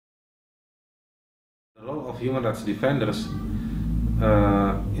The role of human rights defenders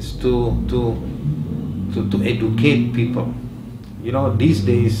is to educate people. You know, these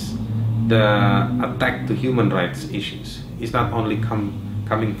days the attack to human rights issues is not only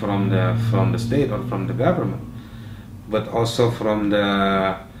coming from the state or from the government, but also from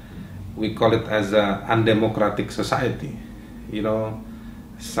the, we call it as a undemocratic society. You know,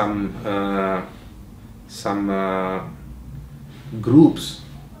 some groups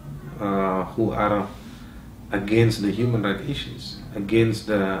who are against the human rights issues, against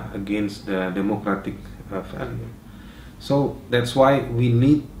the democratic value. So that's why we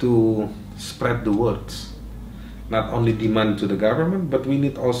need to spread the words, not only demand to the government, but we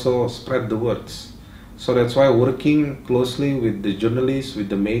need also spread the words. So that's why working closely with the journalists, with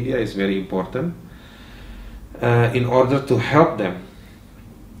the media is very important in order to help them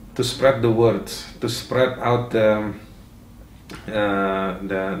to spread the words, to spread out the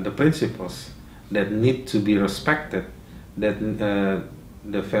principles that need to be respected, that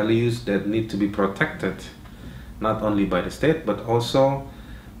the values that need to be protected, not only by the state but also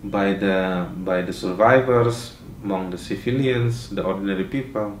by the survivors, among the civilians, the ordinary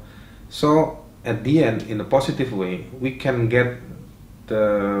people. So at the end, in a positive way, we can get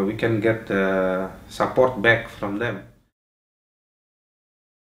the support back from them.